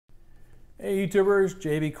Hey YouTubers,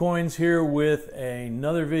 JB Coins here with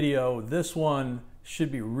another video. This one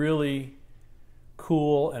should be really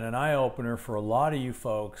cool and an eye-opener for a lot of you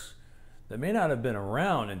folks that may not have been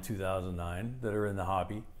around in 2009 that are in the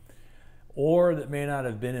hobby, or that may not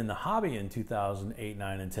have been in the hobby in 2008,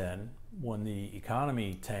 9, and 10 when the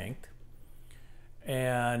economy tanked.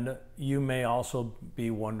 And you may also be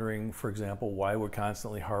wondering, for example, why we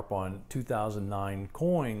constantly harp on 2009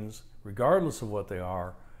 coins, regardless of what they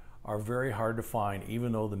are very hard to find,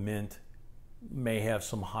 even though the mint may have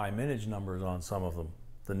some high mintage numbers on some of them.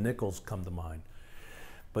 The nickels come to mind.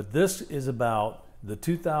 But this is about the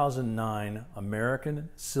 2009 American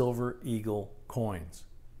Silver Eagle coins,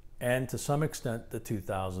 and to some extent the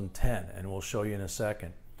 2010, and we'll show you in a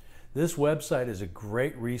second. This website is a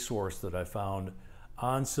great resource that I found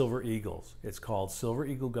on Silver Eagles. It's called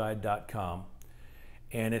silvereagleguide.com,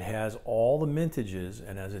 and it has all the mintages,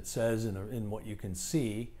 and as it says in what you can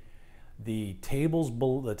see, the table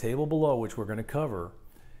below, which we're going to cover,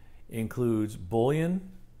 includes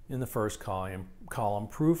bullion in the first column,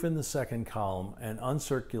 proof in the second column, and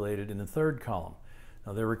uncirculated in the third column.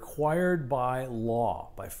 Now, they're required by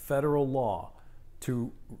law, by federal law,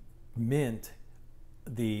 to mint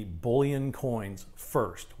the bullion coins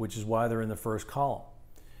first, which is why they're in the first column.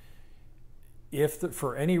 If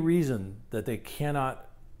for any reason that they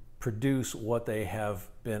cannot produce what they have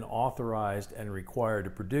been authorized and required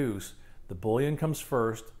to produce, the bullion comes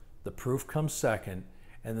first, the proof comes second,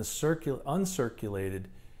 and the uncirculated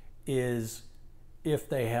is if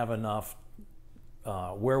they have enough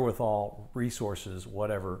wherewithal, resources,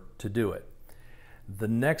 whatever, to do it. The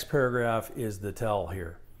next paragraph is the tell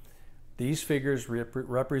here. These figures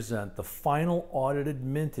represent the final audited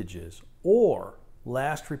mintages or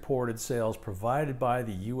last reported sales provided by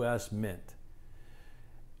the U.S. Mint.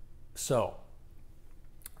 So,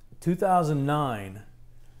 2009,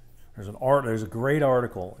 there's a great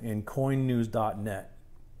article in coinnews.net,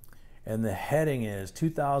 and the heading is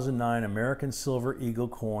 2009 American Silver Eagle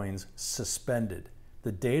coins suspended.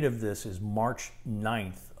 The date of this is March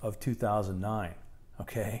 9th of 2009,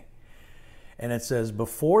 okay? And it says,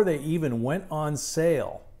 before they even went on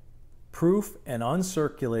sale, proof and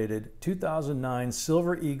uncirculated 2009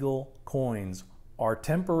 Silver Eagle coins are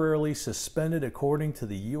temporarily suspended according to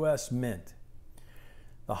the U.S. Mint.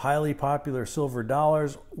 The highly popular silver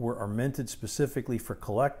dollars are minted specifically for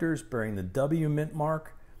collectors bearing the W mint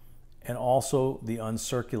mark, and also the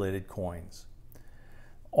uncirculated coins.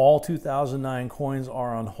 All 2009 coins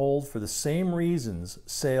are on hold for the same reasons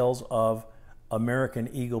sales of American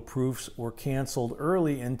Eagle proofs were canceled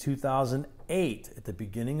early in 2008 at the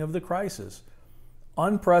beginning of the crisis.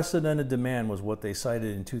 Unprecedented demand was what they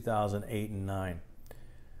cited in 2008 and 9.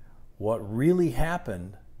 What really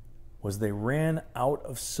happened was they ran out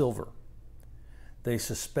of silver. They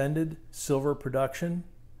suspended silver production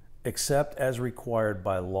except as required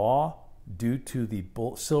by law due to the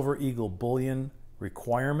Silver Eagle bullion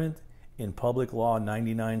requirement in Public Law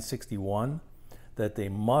 9961 that they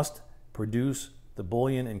must produce the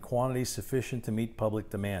bullion in quantities sufficient to meet public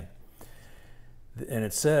demand. And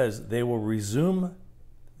it says they will resume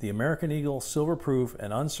the American Eagle silver proof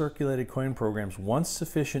and uncirculated coin programs once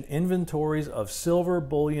sufficient inventories of silver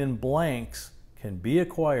bullion blanks can be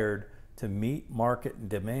acquired to meet market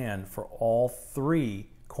demand for all three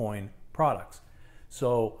coin products.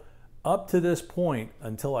 So up to this point,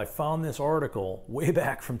 until I found this article way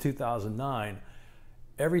back from 2009,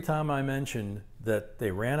 every time I mentioned that they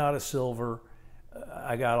ran out of silver,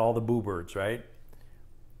 I got all the boo birds, right?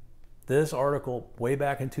 This article, way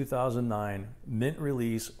back in 2009, mint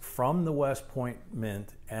release from the West Point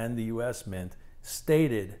Mint and the U.S. Mint,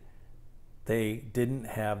 stated they didn't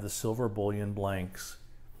have the silver bullion blanks,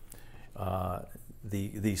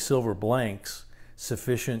 the silver blanks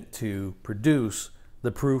sufficient to produce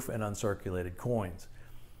the proof and uncirculated coins.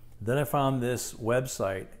 Then I found this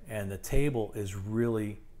website, and the table is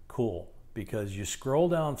really cool because you scroll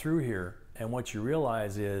down through here, and what you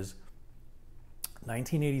realize is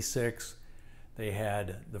 1986, they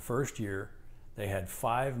had the first year, they had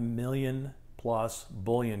 5 million plus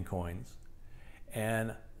bullion coins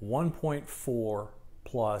and 1.4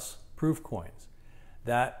 plus proof coins.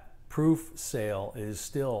 That proof sale is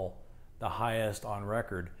still the highest on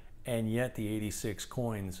record, and yet the 86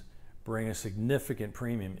 coins bring a significant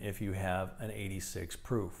premium if you have an 86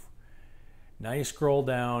 proof. Now you scroll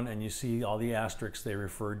down and you see all the asterisks they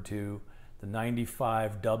referred to. The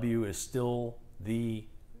 95W is still the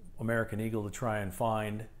American Eagle to try and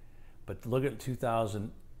find, but look at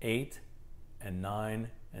 2008 and 9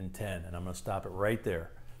 and 10, and I'm going to stop it right there.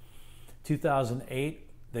 2008,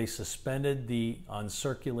 they suspended the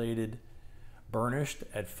uncirculated burnished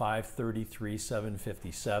at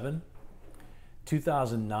 533,757.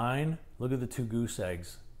 2009, look at the two goose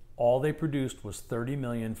eggs. All they produced was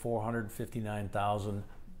 30,459,000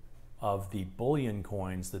 of the bullion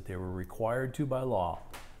coins that they were required to by law.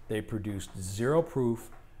 They produced 0 proof,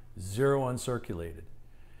 0 uncirculated.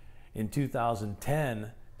 In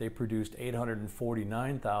 2010, they produced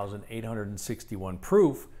 849,861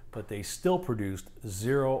 proof, but they still produced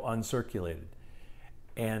 0 uncirculated.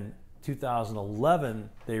 And 2011,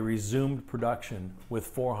 they resumed production with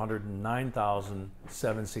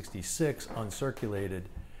 409,766 uncirculated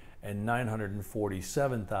and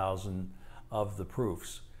 947,000 of the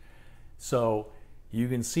proofs. So you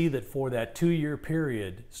can see that for that 2-year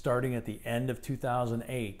period, starting at the end of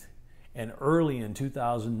 2008 and early in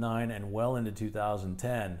 2009 and well into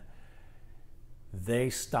 2010, they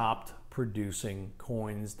stopped producing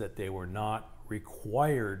coins that they were not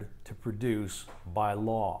required to produce by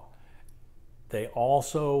law. It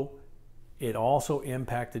also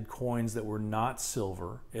impacted coins that were not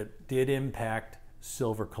silver. It did impact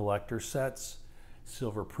silver collector sets,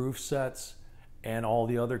 silver proof sets, and all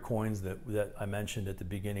the other coins that I mentioned at the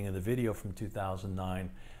beginning of the video from 2009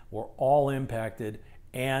 were all impacted,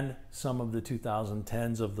 and some of the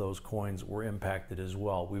 2010s of those coins were impacted as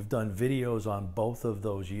well. We've done videos on both of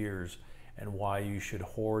those years and why you should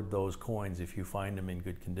hoard those coins if you find them in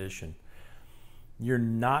good condition. You're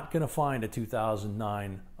not going to find a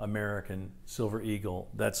 2009 American Silver Eagle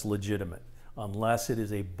that's legitimate unless it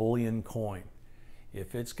is a bullion coin.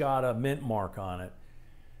 If it's got a mint mark on it,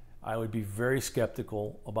 I would be very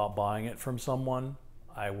skeptical about buying it from someone.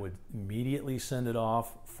 I would immediately send it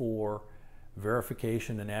off for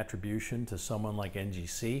verification and attribution to someone like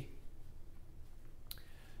NGC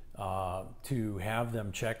to have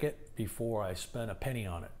them check it before I spend a penny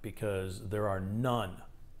on it, because there are none,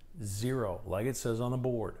 0, like it says on the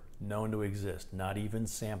board, known to exist, not even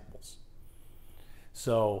samples.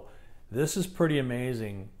 So this is pretty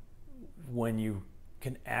amazing when you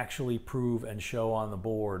can actually prove and show on the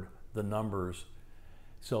board the numbers.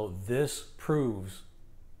 So this proves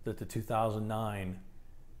that the 2009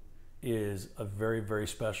 is a very, very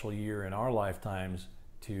special year in our lifetimes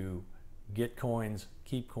to get coins,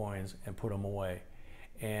 keep coins, and put them away.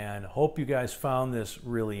 And hope you guys found this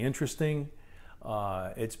really interesting.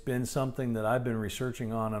 It's been something that I've been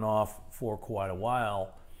researching on and off for quite a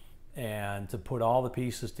while, and to put all the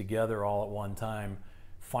pieces together all at one time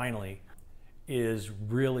finally is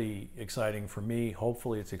really exciting for me.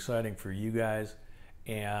 Hopefully it's exciting for you guys,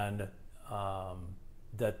 and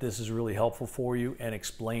that this is really helpful for you and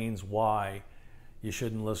explains why you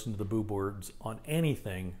shouldn't listen to the boo birds on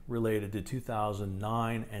anything related to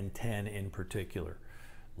 2009 and 10 in particular.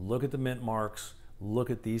 Look at the mint marks, look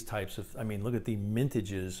at these types of, look at the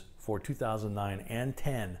mintages for 2009 and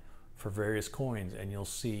 10 for various coins, and you'll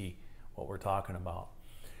see what we're talking about.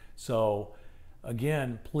 So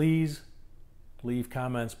again, please leave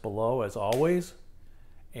comments below as always.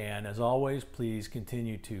 And as always, please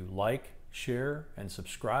continue to like, share, and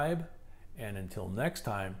subscribe. And until next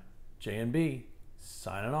time, J&B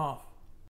signing off.